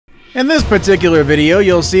In this particular video,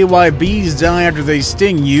 you'll see why bees die after they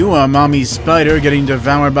sting you, a mommy spider getting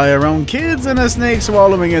devoured by her own kids, and a snake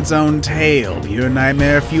swallowing its own tail. Pure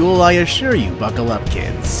nightmare fuel, I assure you. Buckle up,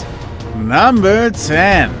 kids. Number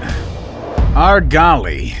 10.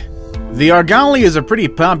 Argali. The Argali is a pretty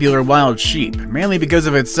popular wild sheep, mainly because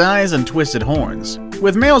of its size and twisted horns.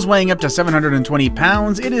 With males weighing up to 720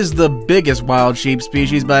 pounds, it is the biggest wild sheep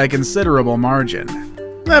species by a considerable margin.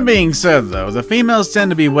 That being said though, the females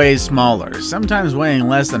tend to be way smaller, sometimes weighing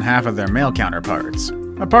less than half of their male counterparts.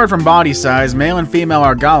 Apart from body size, male and female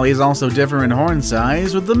Argalis also differ in horn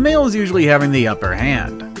size, with the males usually having the upper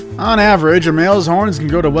hand. On average, a male's horns can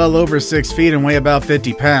grow to well over 6 feet and weigh about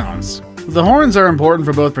 50 pounds. The horns are important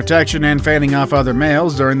for both protection and fanning off other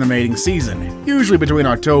males during the mating season, usually between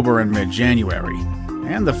October and mid-January.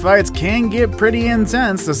 And the fights can get pretty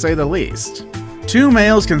intense, to say the least. Two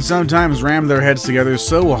males can sometimes ram their heads together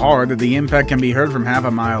so hard that the impact can be heard from half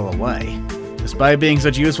a mile away. Despite being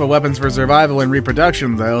such useful weapons for survival and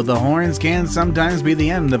reproduction though, the horns can sometimes be the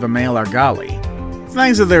end of a male Argali.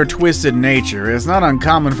 Thanks to their twisted nature, it's not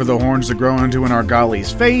uncommon for the horns to grow into an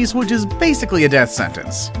Argali's face, which is basically a death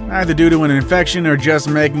sentence, either due to an infection or just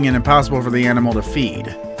making it impossible for the animal to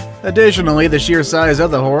feed. Additionally, the sheer size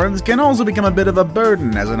of the horns can also become a bit of a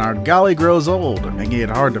burden as an Argali grows old, making it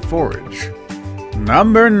hard to forage.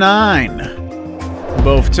 Number 9.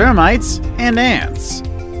 Both termites and ants.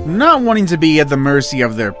 Not wanting to be at the mercy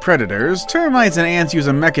of their predators, termites and ants use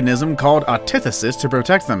a mechanism called autothesis to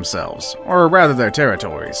protect themselves, or rather their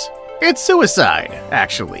territories. It's suicide,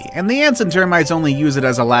 actually, and the ants and termites only use it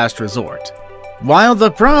as a last resort. While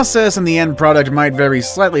the process and the end product might vary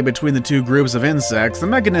slightly between the two groups of insects, the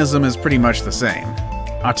mechanism is pretty much the same.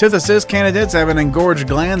 Autothesis candidates have an engorged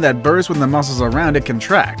gland that bursts when the muscles around it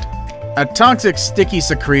contract. A toxic, sticky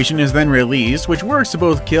secretion is then released, which works to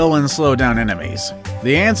both kill and slow down enemies.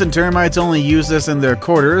 The ants and termites only use this in their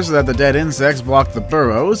quarters so that the dead insects block the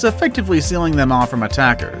burrows, effectively sealing them off from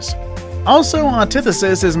attackers. Also,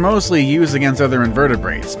 autothesis is mostly used against other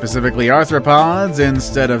invertebrates, specifically arthropods,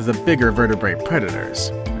 instead of the bigger vertebrate predators.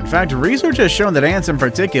 In fact, research has shown that ants in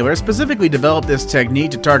particular specifically developed this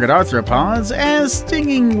technique to target arthropods, as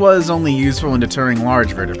stinging was only useful in deterring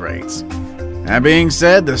large vertebrates. That being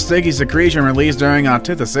said, the sticky secretion released during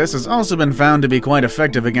autothesis has also been found to be quite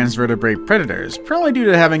effective against vertebrate predators, probably due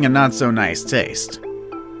to having a not-so-nice taste.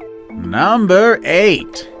 Number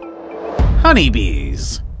 8.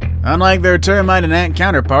 Honeybees. Unlike their termite and ant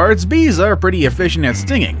counterparts, bees are pretty efficient at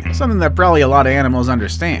stinging, something that probably a lot of animals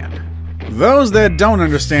understand. Those that don't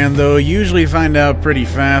understand, though, usually find out pretty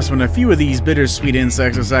fast when a few of these bittersweet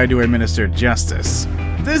insects decide to administer justice.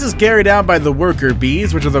 This is carried out by the worker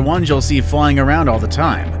bees, which are the ones you'll see flying around all the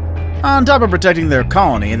time. On top of protecting their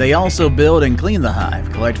colony, they also build and clean the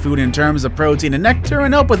hive, collect food in terms of protein and nectar,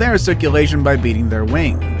 and help with air circulation by beating their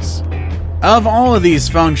wings. Of all of these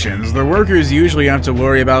functions, the workers usually have to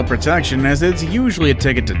worry about protection, as it's usually a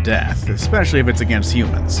ticket to death, especially if it's against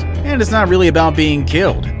humans. And it's not really about being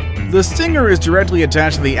killed. The stinger is directly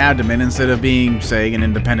attached to the abdomen instead of being, say, an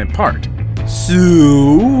independent part.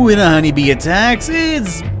 So, when a honeybee attacks,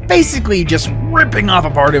 it's basically just ripping off a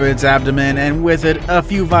part of its abdomen, and with it, a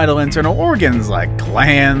few vital internal organs like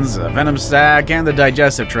glands, a venom sac, and the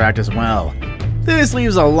digestive tract as well. This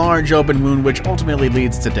leaves a large open wound which ultimately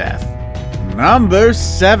leads to death. Number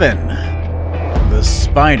 7. The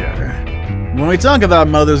spider. When we talk about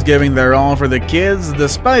mothers giving their all for the kids, the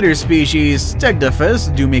spider species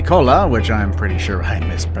Stegdophis dumicola, which I'm pretty sure I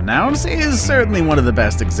mispronounced, is certainly one of the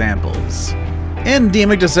best examples.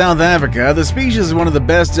 Endemic to South Africa, the species is one of the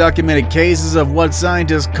best documented cases of what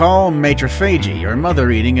scientists call matrophagy, or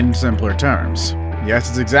mother eating in simpler terms. Yes,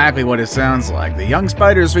 it's exactly what it sounds like. The young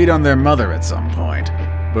spiders feed on their mother at some point.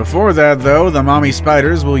 Before that, though, the mommy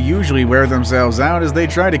spiders will usually wear themselves out as they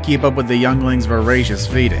try to keep up with the younglings' voracious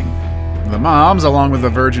feeding. The moms, along with the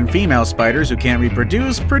virgin female spiders who can't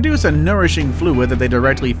reproduce, produce a nourishing fluid that they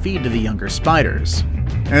directly feed to the younger spiders.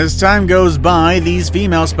 As time goes by, these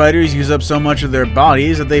female spiders use up so much of their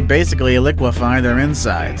bodies that they basically liquefy their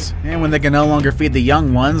insides. And when they can no longer feed the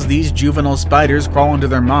young ones, these juvenile spiders crawl into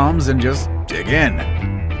their moms and just dig in.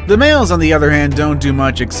 The males, on the other hand, don't do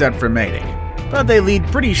much except for mating. But they lead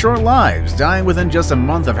pretty short lives, dying within just a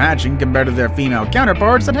month of hatching compared to their female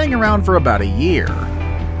counterparts that hang around for about a year.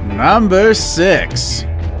 Number 6.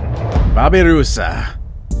 Babaroosa.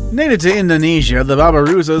 Native to Indonesia, the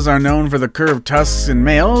Babaroosas are known for the curved tusks in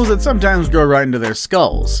males that sometimes grow right into their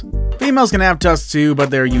skulls. Females can have tusks too, but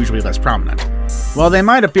they're usually less prominent. While they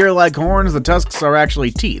might appear like horns, the tusks are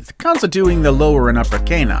actually teeth, constituting the lower and upper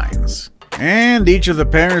canines. And each of the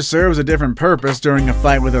pairs serves a different purpose during a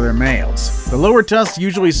fight with other males. The lower tusks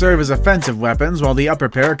usually serve as offensive weapons, while the upper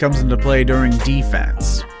pair comes into play during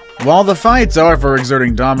defense. While the fights are for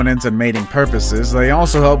exerting dominance and mating purposes, they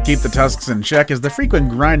also help keep the tusks in check as the frequent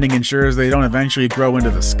grinding ensures they don't eventually grow into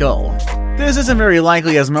the skull. This isn't very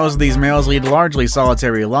likely as most of these males lead largely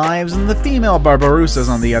solitary lives, and the female Babaroosas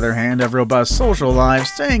on the other hand have robust social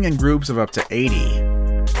lives, staying in groups of up to 80.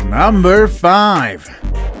 Number 5.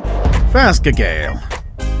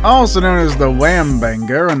 Fasciagal. Also known as the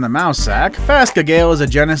whambanger and the mousesack, Fasciagal is a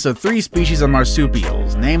genus of 3 species of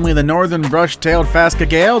marsupials, namely the northern brush-tailed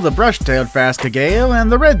Fasciagal, the brush-tailed Fasciagal,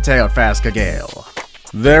 and the red-tailed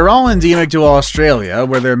Fasciagal. They're all endemic to Australia,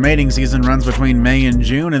 where their mating season runs between May and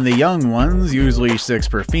June, and the young ones, usually 6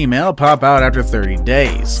 per female, pop out after 30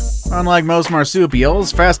 days. Unlike most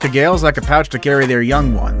marsupials, Fasciagals lack a pouch to carry their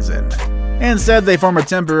young ones in. Instead, they form a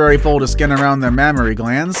temporary fold of skin around their mammary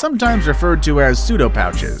glands, sometimes referred to as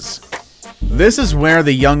pseudopouches. This is where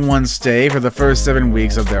the young ones stay for the first 7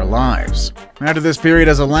 weeks of their lives. After this period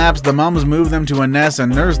has elapsed, the mums move them to a nest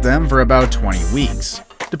and nurse them for about 20 weeks.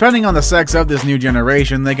 Depending on the sex of this new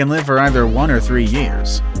generation, they can live for either 1 or 3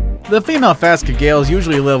 years. The female Fasciagals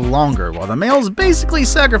usually live longer, while the males basically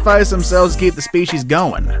sacrifice themselves to keep the species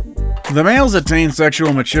going. The males attain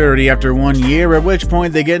sexual maturity after 1 year, at which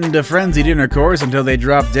point they get into frenzied intercourse until they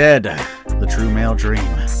drop dead. The true male dream.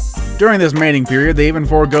 During this mating period, they even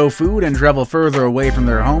forego food and travel further away from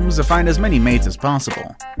their homes to find as many mates as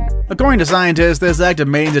possible. According to scientists, this act of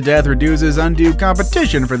mating to death reduces undue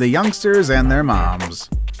competition for the youngsters and their moms.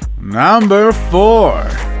 Number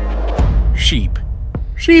 4. Sheep.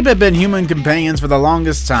 Sheep have been human companions for the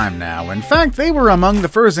longest time now. In fact, they were among the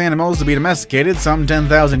first animals to be domesticated some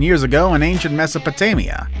 10,000 years ago in ancient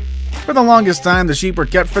Mesopotamia. For the longest time, the sheep were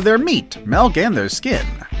kept for their meat, milk, and their skin.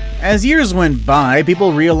 As years went by,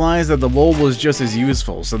 people realized that the wool was just as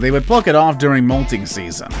useful, so they would pluck it off during molting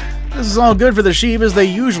season. This is all good for the sheep as they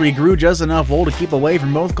usually grew just enough wool to keep away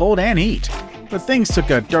from both cold and heat. But things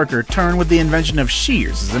took a darker turn with the invention of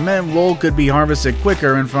shears, as it meant wool could be harvested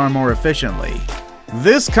quicker and far more efficiently.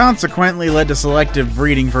 This consequently led to selective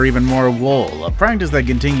breeding for even more wool, a practice that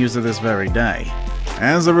continues to this very day.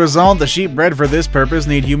 As a result, the sheep bred for this purpose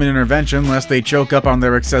need human intervention lest they choke up on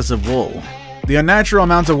their excessive wool. The unnatural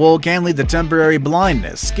amounts of wool can lead to temporary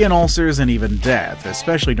blindness, skin ulcers, and even death,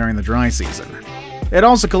 especially during the dry season. It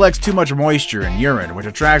also collects too much moisture in urine, which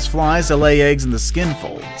attracts flies to lay eggs in the skin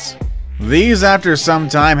folds. These, after some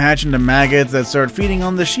time, hatch into maggots that start feeding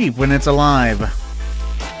on the sheep when it's alive.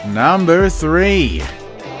 Number 3.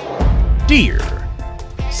 Deer.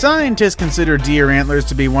 Scientists consider deer antlers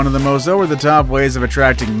to be one of the most over-the-top ways of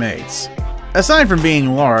attracting mates. Aside from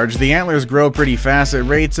being large, the antlers grow pretty fast at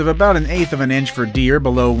rates of about 1/8 of an inch for deer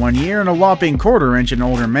below 1 year and a whopping 1/4 inch in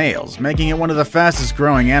older males, making it one of the fastest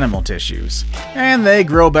growing animal tissues. And they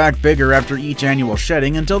grow back bigger after each annual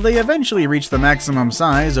shedding until they eventually reach the maximum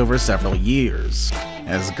size over several years.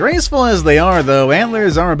 As graceful as they are though,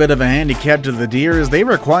 antlers are a bit of a handicap to the deer as they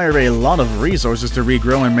require a lot of resources to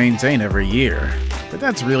regrow and maintain every year. But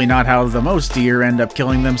that's really not how the most deer end up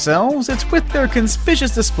killing themselves, it's with their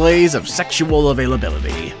conspicuous displays of sexual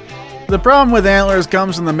availability. The problem with antlers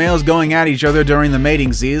comes from the males going at each other during the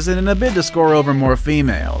mating season in a bid to score over more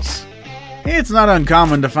females. It's not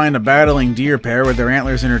uncommon to find a battling deer pair with their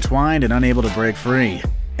antlers intertwined and unable to break free.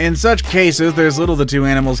 In such cases, there's little the two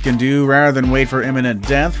animals can do rather than wait for imminent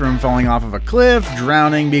death from falling off of a cliff,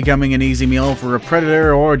 drowning, becoming an easy meal for a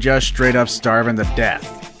predator, or just straight up starving to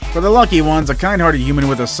death. For the lucky ones, a kind-hearted human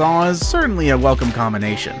with a saw is certainly a welcome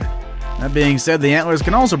combination. That being said, the antlers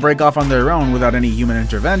can also break off on their own without any human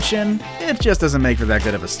intervention. It just doesn't make for that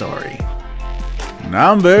good of a story.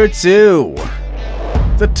 Number 2.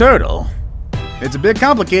 The turtle. It's a bit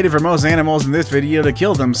complicated for most animals in this video to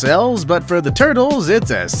kill themselves, but for the turtles, it's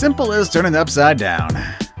as simple as turning upside down.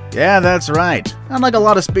 Yeah, that's right. Unlike a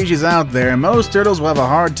lot of species out there, most turtles will have a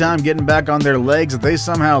hard time getting back on their legs if they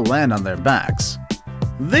somehow land on their backs.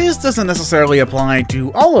 This doesn't necessarily apply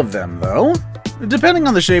to all of them, though. Depending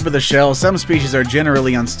on the shape of the shell, some species are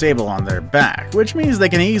generally unstable on their back, which means they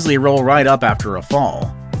can easily roll right up after a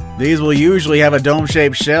fall. These will usually have a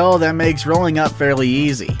dome-shaped shell that makes rolling up fairly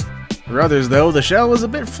easy. For others, though, the shell is a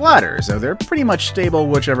bit flatter, so they're pretty much stable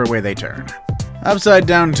whichever way they turn.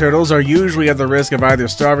 Upside-down turtles are usually at the risk of either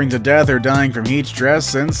starving to death or dying from heat stress,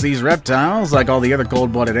 since these reptiles, like all the other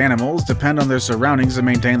cold-blooded animals, depend on their surroundings to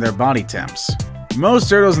maintain their body temps. Most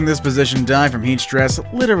turtles in this position die from heat stress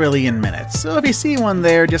literally in minutes, so if you see one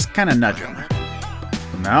there, just kinda nudge them.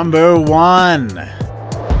 Number 1.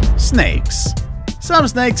 Snakes. Some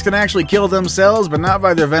snakes can actually kill themselves, but not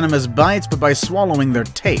by their venomous bites, but by swallowing their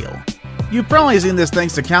tail. You've probably seen this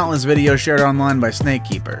thanks to countless videos shared online by snake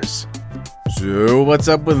keepers. So what's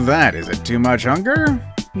up with that? Is it too much hunger?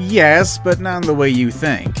 Yes, but not the way you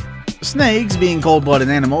think. Snakes, being cold-blooded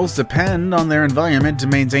animals, depend on their environment to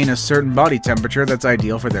maintain a certain body temperature that's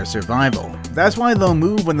ideal for their survival. That's why they'll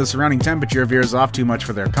move when the surrounding temperature veers off too much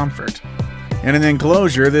for their comfort. In an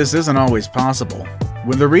enclosure, this isn't always possible.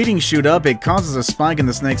 When the readings shoot up, it causes a spike in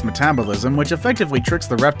the snake's metabolism, which effectively tricks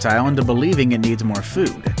the reptile into believing it needs more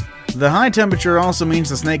food. The high temperature also means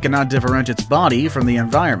the snake cannot differentiate its body from the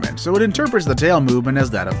environment, so it interprets the tail movement as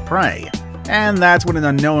that of prey. And that's when it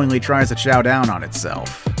unknowingly tries to chow down on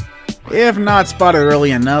itself. If not spotted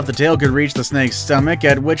early enough, the tail could reach the snake's stomach,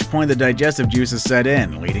 at which point the digestive juices set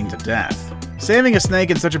in, leading to death. Saving a snake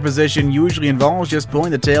in such a position usually involves just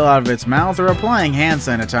pulling the tail out of its mouth or applying hand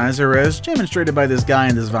sanitizer, as demonstrated by this guy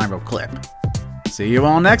in this viral clip. See you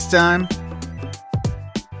all next time!